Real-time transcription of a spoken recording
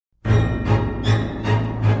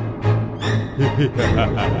Shocktober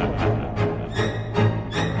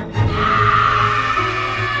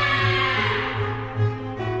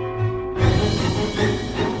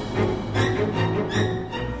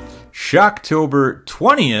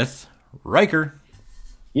 20th, Riker.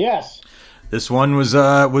 Yes. This one was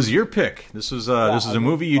your pick. This was a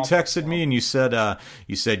movie you texted me and you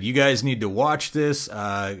said you guys need to watch this.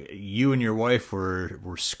 You and your wife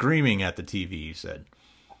were screaming at the TV. You said.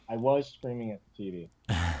 I was screaming at the TV.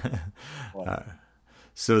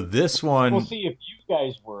 So this one, we'll see if you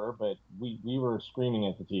guys were, but we were screaming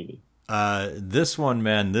at the TV. This one,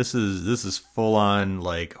 man, this is full on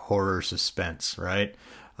like horror suspense, right?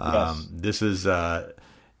 Yes. This is and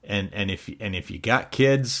if you got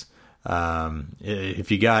kids,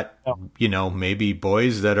 if you got maybe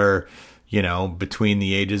boys that are between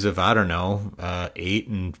the ages of 8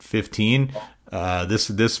 and 15,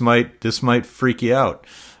 this might freak you out.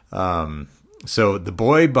 So The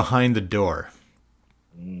Boy Behind the Door.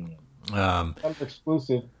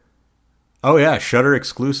 Exclusive. Oh yeah, Shudder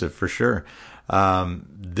exclusive for sure.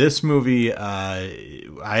 This movie I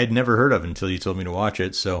had never heard of until you told me to watch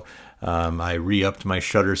it. So I re-upped my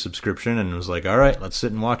Shudder subscription and was like, all right, let's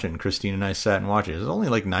sit and watch it. And Christine and I sat and watched it. It was only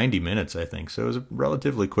like 90 minutes, I think. So it was a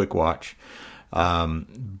relatively quick watch.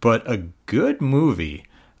 But a good movie,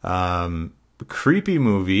 creepy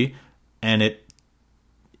movie. And it,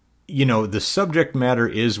 the subject matter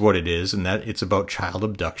is what it is, and that it's about child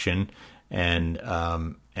abduction and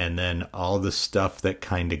then all the stuff that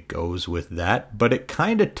kind of goes with that, but it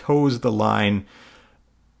kind of toes the line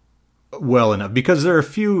well enough, because there are a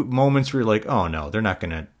few moments where you're like, oh no, they're not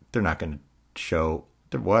gonna show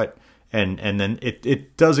what, and then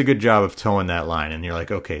it does a good job of towing that line, and you're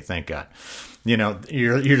like, okay, thank God,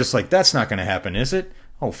 you're just like, that's not gonna happen, is it?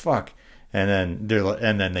 Oh fuck, and then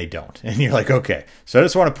they don't, and you're like, okay, so I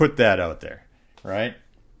just want to put that out there, right?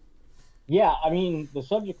 Yeah, I mean, the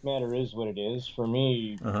subject matter is what it is. For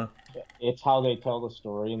me, It's how they tell the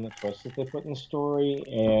story and the twist that they put in the story.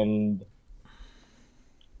 And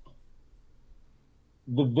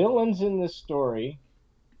the villains in this story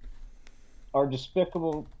are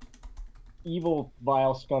despicable, evil,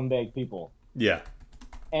 vile, scumbag people. Yeah.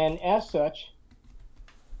 And as such,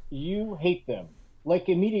 you hate them. Like,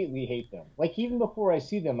 immediately hate them. Like, even before I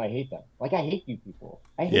see them, I hate them. Like, I hate you people.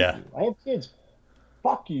 I hate you. I have kids.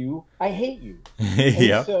 Fuck you, I hate you.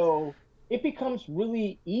 And so it becomes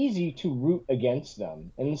really easy to root against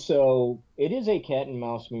them. And so it is a cat and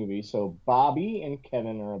mouse movie. So Bobby and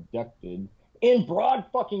Kevin are abducted in broad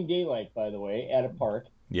fucking daylight, by the way, at a park.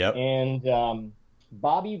 Yep. And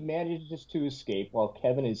Bobby manages to escape while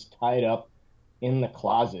Kevin is tied up in the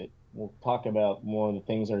closet. We'll talk about more of the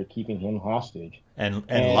things that are keeping him hostage. And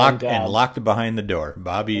locked behind the door.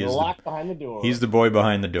 Bobby is locked behind the door. He's the boy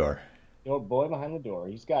behind the door. Boy behind the door.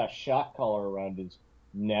 He's got a shock collar around his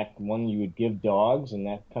neck, one you would give dogs, and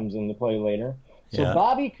that comes into play later. So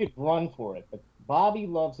Bobby could run for it, but Bobby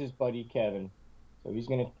loves his buddy Kevin, so he's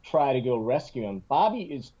going to try to go rescue him. Bobby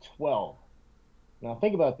is 12. Now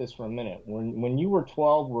think about this for a minute. When you were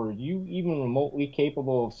 12, were you even remotely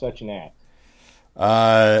capable of such an act?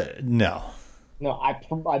 No. No,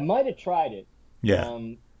 I might have tried it. Yeah.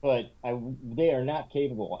 But they are not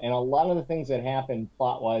capable. And a lot of the things that happen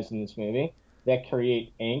plot-wise in this movie that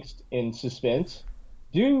create angst and suspense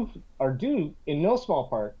are due in no small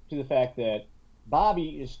part to the fact that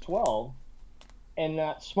Bobby is 12 and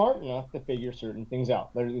not smart enough to figure certain things out.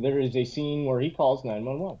 There is a scene where he calls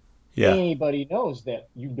 911. Yeah. Anybody knows that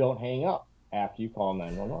you don't hang up after you call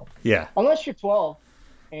 911. Yeah. Unless you're 12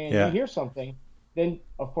 and you hear something, then,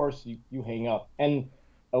 of course, you hang up. And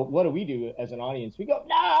what do we do as an audience? We go,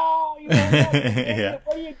 no, you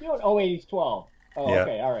what are you doing? Oh, wait, he's 12. Oh,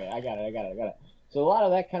 okay, all right, I got it. So a lot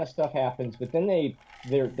of that kind of stuff happens, but then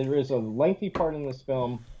there is a lengthy part in this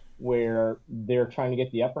film where they're trying to get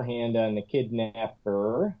the upper hand on the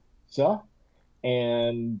kidnapper,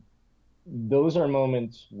 and those are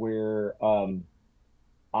moments where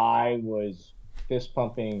I was fist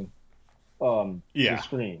pumping the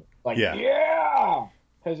screen, like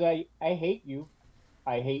because I hate you.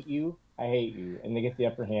 I hate you, and they get the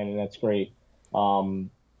upper hand, and that's great.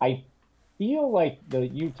 I feel like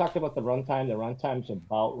you talked about the runtime. The runtime's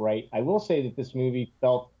about right. I will say that this movie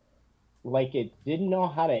felt like it didn't know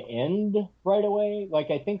how to end right away. Like,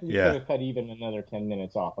 I think we could have cut even another 10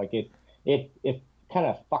 minutes off. Like, it kind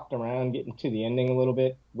of fucked around getting to the ending a little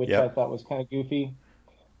bit, which I thought was kind of goofy.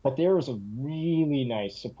 But there was a really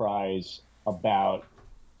nice surprise about,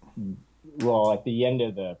 at the end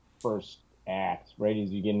of the first act, right as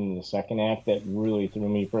you get into the second act, that really threw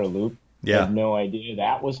me for a loop. I had no idea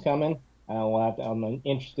that was coming. I'm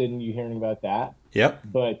interested in you hearing about that. Yep.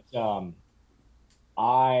 But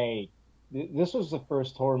this was the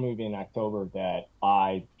first horror movie in October that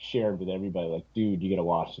I shared with everybody. Like, dude, you got to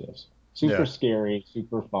watch this. Super scary,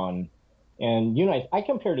 super fun. And, I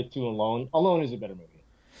compared it to Alone. Alone is a better movie.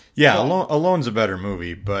 Yeah, Alone's a better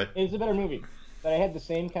movie, but... It's a better movie. But I had the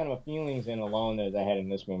same kind of feelings in Alone as I had in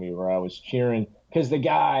this movie, where I was cheering. Because the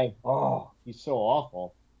guy, he's so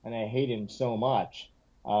awful. And I hate him so much.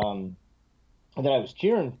 That I was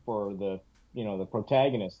cheering for the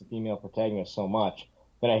protagonist, the female protagonist, so much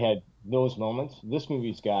that I had those moments. This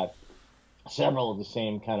movie's got several of the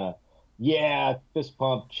same kind of, fist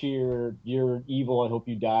pump, cheer, you're evil, I hope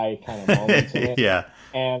you die kind of moments in it. Yeah.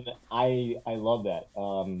 And I love that.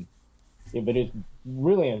 But it's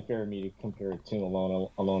really unfair of me to compare it to Alone.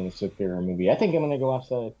 Alone is a superior movie. I think I'm going to go watch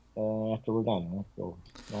that after we're done. I'll go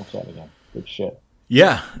watch that again. Good shit.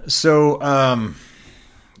 Yeah. So,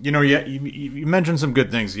 you mentioned some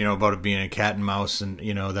good things, about it being a cat and mouse and,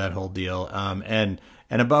 that whole deal. And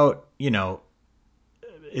about,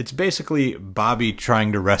 it's basically Bobby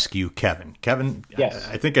trying to rescue Kevin. Kevin, yes.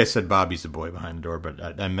 I think I said Bobby's the boy behind the door,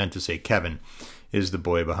 but I meant to say Kevin is the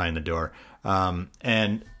boy behind the door.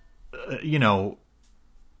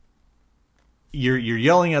 You're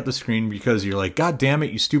yelling at the screen because you're like, God damn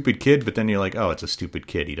it, you stupid kid. But then you're like, oh, it's a stupid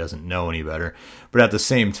kid. He doesn't know any better. But at the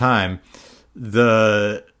same time,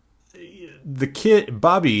 the kid,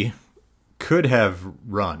 Bobby, could have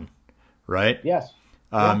run, right? Yes.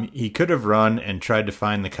 He could have run and tried to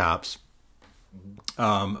find the cops.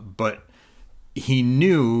 But he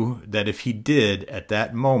knew that if he did at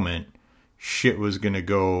that moment, shit was going to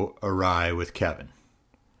go awry with Kevin.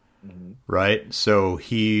 Mm-hmm. Right? So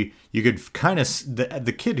you could kind of,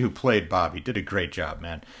 the kid who played Bobby did a great job,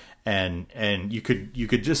 man. And you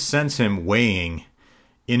could just sense him weighing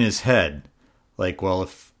in his head, like, well,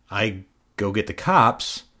 if I go get the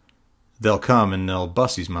cops, they'll come and they'll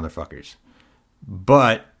bust these motherfuckers.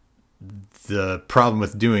 But the problem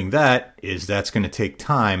with doing that is that's going to take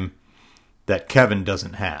time that Kevin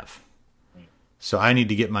doesn't have. So I need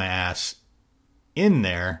to get my ass in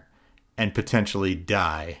there and potentially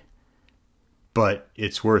die. But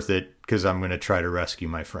it's worth it because I'm going to try to rescue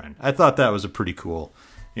my friend. I thought that was a pretty cool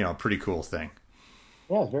thing.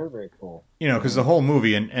 Yeah, it's very, very cool. Because the whole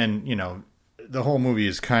movie and the whole movie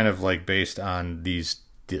is kind of like based on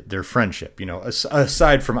their friendship.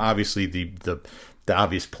 Aside from obviously the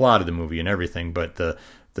obvious plot of the movie and everything, but the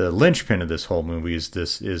linchpin of this whole movie is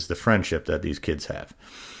the friendship that these kids have.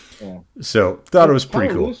 Yeah. So thought it was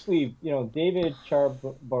pretty cool. Loosely, David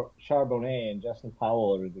Charbonnet and Justin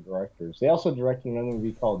Powell are the directors. They also directed another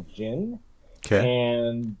movie called Jin. Okay.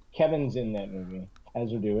 And Kevin's in that movie,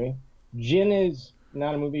 as they're doing. Jin is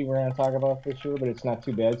not a movie we're going to talk about for sure, but it's not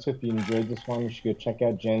too bad. So if you enjoyed this one, you should go check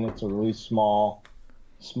out Jin. It's a really small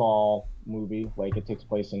movie. Like, it takes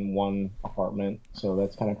place in one apartment, so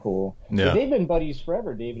that's kind of cool. Yeah. But they've been buddies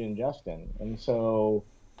forever, David and Justin. And so,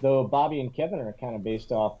 though Bobby and Kevin are kind of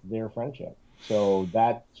based off their friendship. So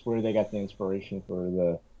that's where they got the inspiration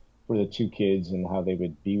for the two kids and how they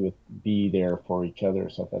would be there for each other.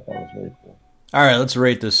 So I thought that was very cool. All right, let's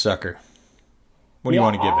rate this sucker. What do you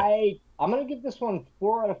want to give it? I'm going to give this one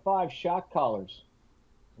 4 out of 5 shock collars.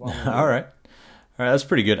 All right, that's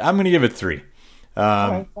pretty good. I'm going to give it 3.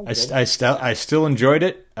 I still enjoyed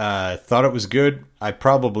it. Thought it was good. I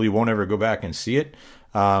probably won't ever go back and see it.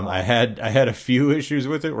 I had a few issues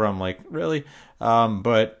with it where I'm like, really?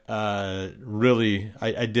 But really,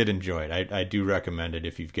 I did enjoy it. I do recommend it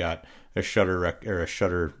if you've got a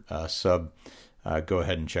Shudder sub. Go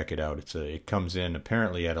ahead and check it out. It comes in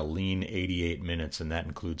apparently at a lean 88 minutes, and that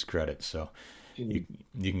includes credits. So you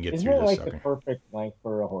can get through this. Isn't it like sucker. The perfect length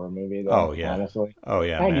for a horror movie? Though, oh yeah, honestly. Oh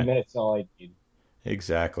yeah, 90 minutes all I need.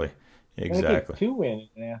 Exactly. Get 2 in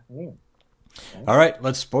the afternoon. Okay. All right,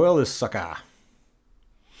 let's spoil this sucker.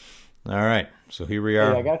 All right, so here we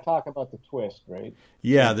are. Hey, I got to talk about the twist, right?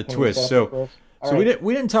 Yeah, the twist. So right.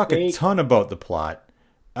 we didn't talk a ton about the plot.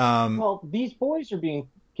 Well, these boys are being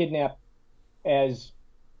kidnapped as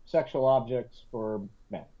sexual objects for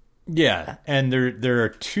men. Yeah, and there are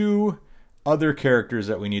 2 other characters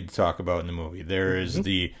that we need to talk about in the movie. There is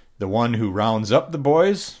the one who rounds up the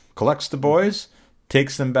boys, collects the boys,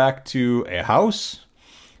 takes them back to a house,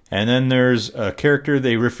 and then there's a character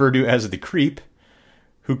they refer to as the creep,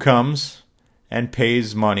 who comes and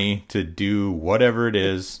pays money to do whatever it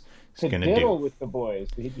is he's going to do. Diddle with the boys.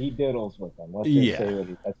 He diddles with them. Let's just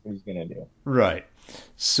say that's what he's going to do. Right.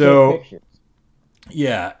 So,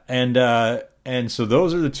 yeah, and so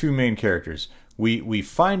those are the 2 main characters. We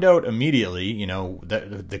find out immediately,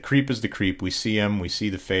 that the creep is the creep. We see him, we see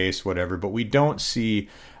the face, whatever, but we don't see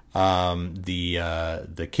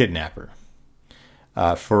the kidnapper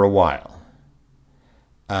for a while.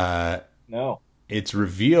 No. It's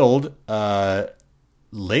revealed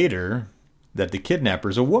later that the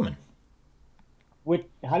kidnapper's a woman.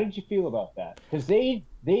 How did you feel about that? Because they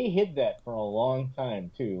hid that for a long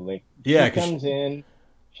time too. Like, Yeah, she comes in,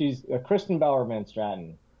 she's Kristen Bauer-Van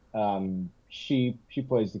Straten. She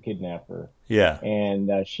plays the kidnapper. Yeah.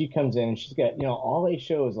 And she comes in and she's got, all they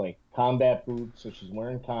show is like combat boots, so she's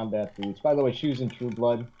wearing combat boots. By the way, she was in True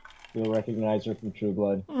Blood. You'll recognize her from True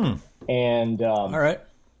Blood. And all right,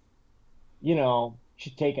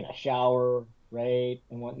 she's taking a shower, right,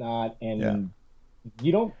 and whatnot, and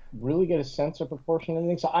you don't really get a sense of proportion or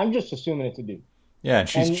anything. So I'm just assuming it's a dude. Yeah,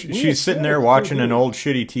 and she's sitting there watching an old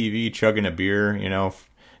shitty TV, chugging a beer,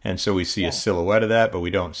 and so we see a silhouette of that, but we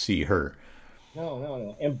don't see her.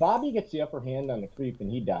 No. And Bobby gets the upper hand on the creep, and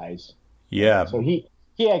he dies. Yeah. So he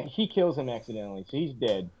kills him accidentally, so he's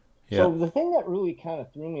dead. Yeah. So the thing that really kind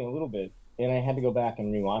of threw me a little bit, and I had to go back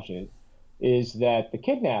and rewatch it, is that the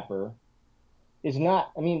kidnapper is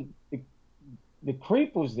not. I mean, the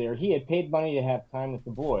creep was there. He had paid money to have time with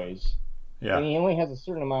the boys. Yeah. And he only has a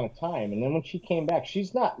certain amount of time. And then when she came back,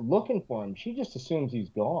 she's not looking for him. She just assumes he's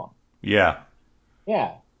gone. Yeah.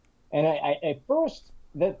 Yeah. And I at first,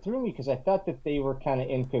 that threw me because I thought that they were kind of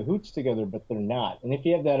in cahoots together, but they're not. And if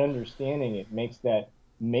you have that understanding, it makes that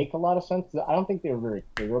make a lot of sense. I don't think they were very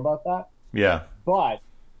clear about that. Yeah. But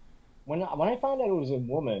when I found out it was a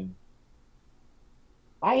woman,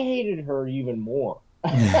 I hated her even more.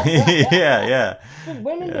 Yeah.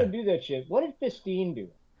 Women don't do that shit. What did Fistine do?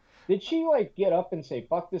 Did she get up and say,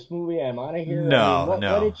 "Fuck this movie, I'm out of here"? No,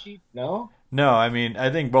 what did she? No. No, I mean, I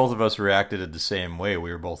think both of us reacted the same way.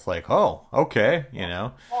 We were both like, "Oh, okay,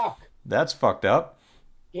 fuck, that's fucked up."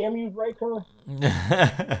 Damn you, Riker.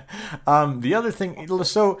 The other thing,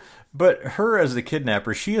 but her as the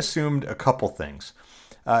kidnapper, she assumed a couple things.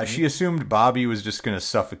 She assumed Bobby was just going to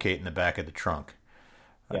suffocate in the back of the trunk.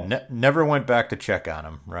 Yes. Never went back to check on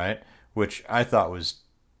him, right? Which I thought was,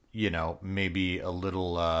 maybe a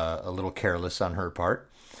little careless on her part,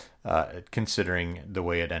 considering the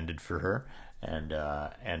way it ended for her and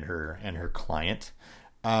her client.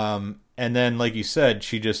 And then, like you said,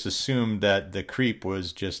 she just assumed that the creep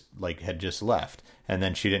was had just left, and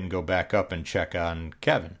then she didn't go back up and check on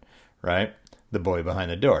Kevin, right? The boy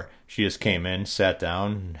behind the door. She just came in, sat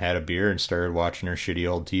down, had a beer, and started watching her shitty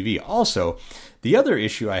old TV. Also, the other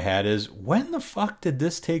issue I had is, when the fuck did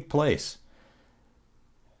this take place?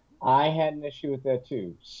 I had an issue with that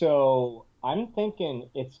too. So I'm thinking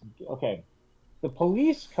it's okay. The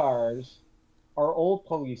police cars are old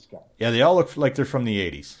police cars. Yeah, they all look like they're from the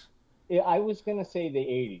 80s. I was gonna say the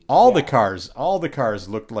 80s. All the cars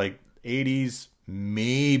looked like 80s,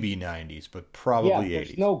 maybe 90s, but probably 80s.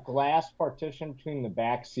 There's no glass partition between the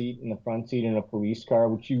back seat and the front seat in a police car,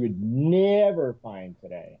 which you would never find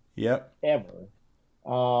today. Yep. Ever.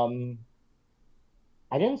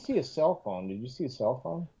 I didn't see a cell phone. Did you see a cell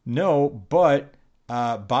phone? No, but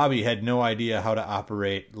Bobby had no idea how to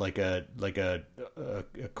operate like a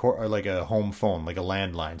home phone, like a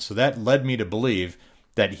landline. So that led me to believe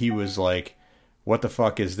that he was like, "What the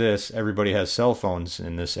fuck is this? Everybody has cell phones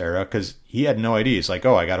in this era," because he had no idea. He's like,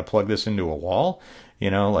 "Oh, I got to plug this into a wall,"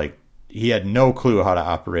 he had no clue how to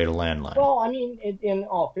operate a landline. Well, I mean, in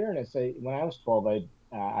all fairness, when I was 12,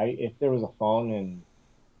 if there was a phone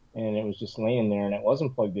and it was just laying there and it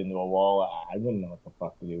wasn't plugged into a wall, I wouldn't know what the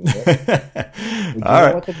fuck to do with it. Would you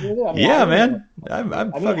know what to do with it? I mean, yeah, man.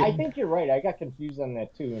 I think you're right. I got confused on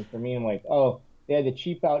that too. And for me, I'm like, oh, they had to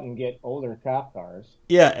cheap out and get older cop cars.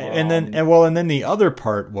 Yeah, and then the other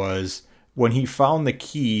part was when he found the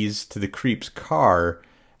keys to the creep's car,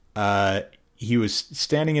 he was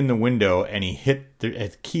standing in the window and he hit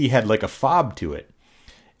the key had like a fob to it.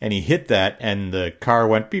 And he hit that and the car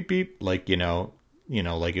went beep beep like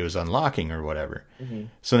like it was unlocking or whatever. Mm-hmm.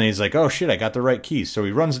 So then he's like, "Oh shit, I got the right keys." So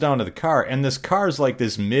he runs down to the car, and this car's like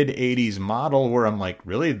this mid '80s model. Where I'm like,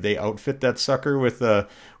 really? They outfit that sucker with a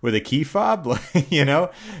key fob?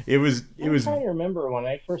 It was. I'm trying to remember when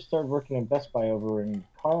I first started working at Best Buy over in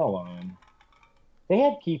car alarm. They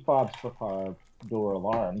had key fobs for car door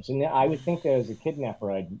alarms, and I would think that as a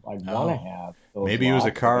kidnapper, I'd want to have those. Maybe it was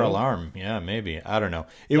a car alarm. Yeah, maybe. I don't know.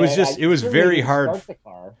 It was very hard. Start the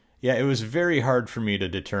car. Yeah, it was very hard for me to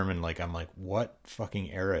determine. I'm like, what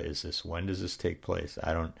fucking era is this? When does this take place?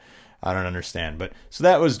 I don't understand. But so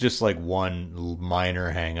that was just like one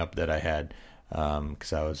minor hang up that I had,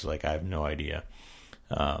 because I was like, I have no idea.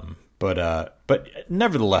 But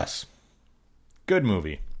nevertheless, good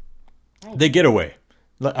movie. They get away.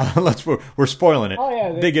 We're spoiling it. Oh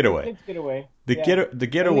yeah, they get away. Kids get away. The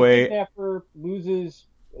getaway. The kidnapper loses.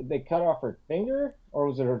 They cut off her finger, or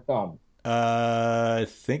was it her thumb? I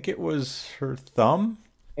think it was her thumb.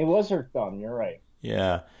 It was her thumb. You're right.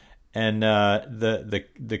 Yeah. And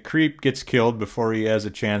the creep gets killed before he has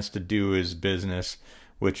a chance to do his business,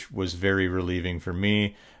 which was very relieving for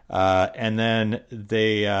me. And then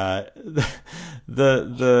they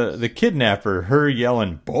the kidnapper, her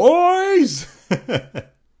yelling "boys."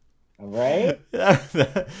 Right?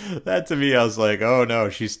 That to me, I was like, oh no,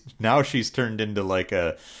 she's turned into like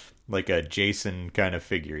a Jason kind of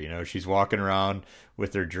figure. You know, she's walking around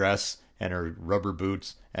with her dress and her rubber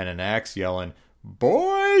boots and an axe, yelling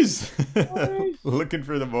 "boys," Boys. looking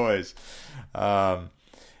for the boys.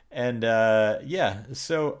 And yeah,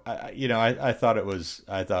 so I thought it was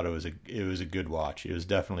a good watch. It was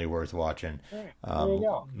definitely worth watching. Right. There you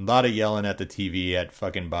go. A lot of yelling at the TV at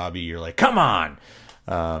fucking Bobby. You're like, come on,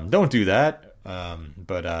 don't do that.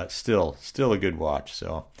 But still a good watch.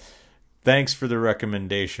 So thanks for the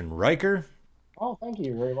recommendation, Riker. Oh, thank you.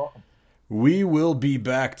 You're very welcome. We will be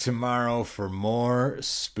back tomorrow for more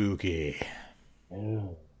spooky.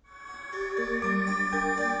 Ew.